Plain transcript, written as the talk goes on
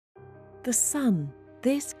The Sun.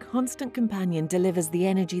 This constant companion delivers the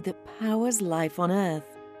energy that powers life on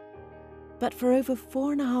Earth. But for over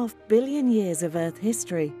 4.5 billion years of Earth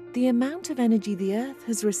history, the amount of energy the Earth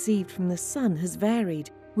has received from the Sun has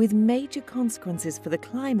varied, with major consequences for the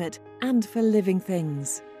climate and for living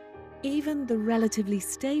things. Even the relatively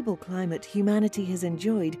stable climate humanity has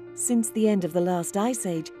enjoyed since the end of the last ice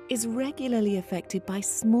age is regularly affected by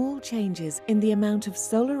small changes in the amount of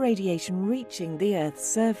solar radiation reaching the Earth's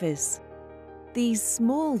surface. These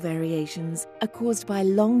small variations are caused by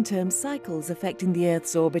long-term cycles affecting the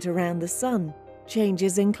Earth's orbit around the Sun,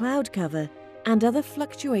 changes in cloud cover, and other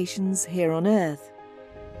fluctuations here on Earth.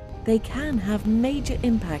 They can have major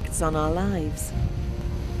impacts on our lives.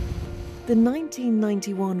 The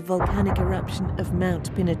 1991 volcanic eruption of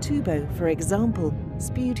Mount Pinatubo, for example,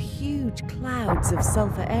 spewed huge clouds of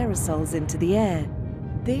sulfur aerosols into the air.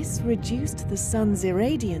 This reduced the Sun's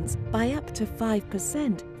irradiance by up to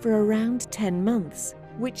 5% for around 10 months,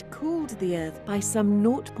 which cooled the Earth by some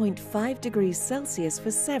 0.5 degrees Celsius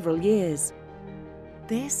for several years.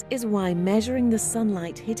 This is why measuring the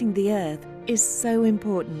sunlight hitting the Earth is so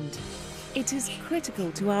important. It is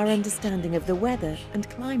critical to our understanding of the weather and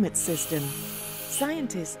climate system.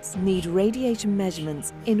 Scientists need radiation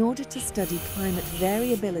measurements in order to study climate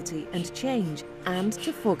variability and change and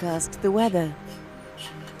to forecast the weather.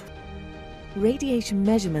 Radiation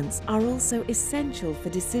measurements are also essential for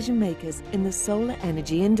decision makers in the solar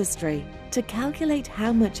energy industry. To calculate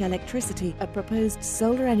how much electricity a proposed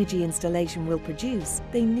solar energy installation will produce,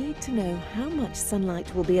 they need to know how much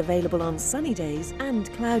sunlight will be available on sunny days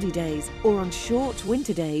and cloudy days, or on short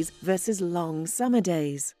winter days versus long summer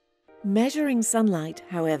days. Measuring sunlight,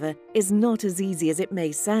 however, is not as easy as it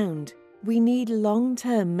may sound. We need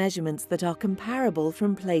long-term measurements that are comparable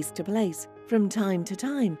from place to place, from time to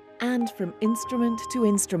time, and from instrument to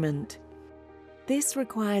instrument. This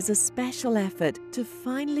requires a special effort to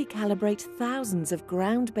finally calibrate thousands of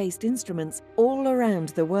ground-based instruments all around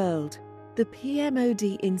the world. The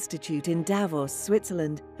PMOD Institute in Davos,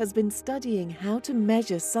 Switzerland, has been studying how to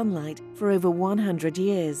measure sunlight for over 100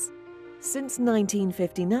 years. Since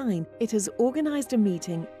 1959, it has organized a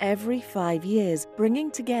meeting every 5 years,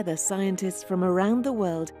 bringing together scientists from around the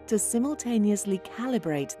world to simultaneously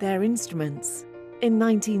calibrate their instruments. In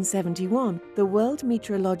 1971, the World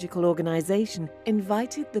Meteorological Organization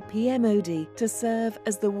invited the PMOD to serve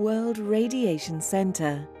as the World Radiation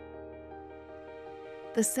Center.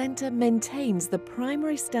 The center maintains the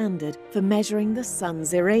primary standard for measuring the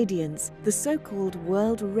Sun's irradiance, the so-called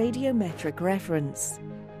World Radiometric Reference.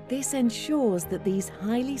 This ensures that these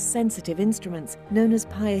highly sensitive instruments, known as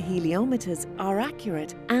pyrheliometers, are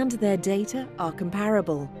accurate and their data are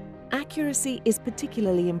comparable. Accuracy is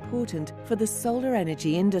particularly important for the solar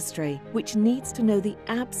energy industry, which needs to know the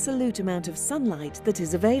absolute amount of sunlight that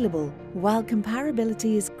is available, while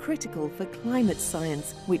comparability is critical for climate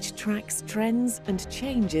science, which tracks trends and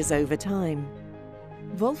changes over time.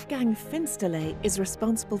 Wolfgang Finsterle is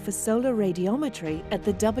responsible for solar radiometry at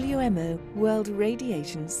the WMO World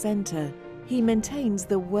Radiation Center. He maintains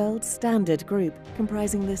the World Standard Group,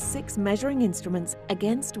 comprising the 6 measuring instruments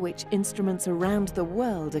against which instruments around the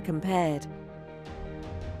world are compared.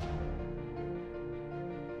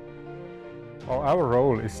 Our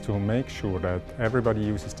role is to make sure that everybody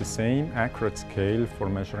uses the same accurate scale for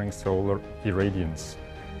measuring solar irradiance,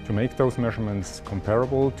 to make those measurements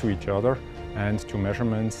comparable to each other and to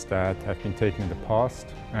measurements that have been taken in the past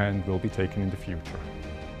and will be taken in the future.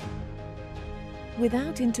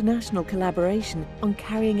 Without international collaboration on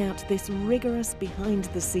carrying out this rigorous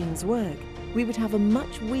behind-the-scenes work, we would have a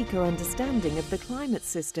much weaker understanding of the climate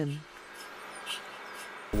system.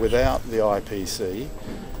 Without the IPC,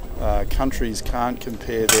 countries can't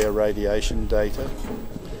compare their radiation data.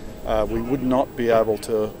 We would not be able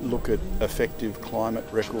to look at effective climate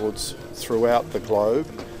records throughout the globe.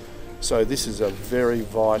 So this is a very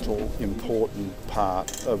vital, important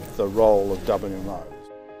part of the role of WMO.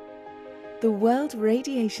 The World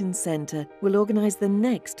Radiation Center will organize the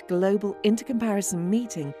next global intercomparison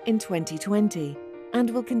meeting in 2020 and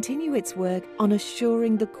will continue its work on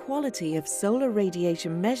assuring the quality of solar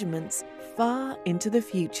radiation measurements far into the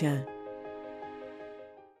future.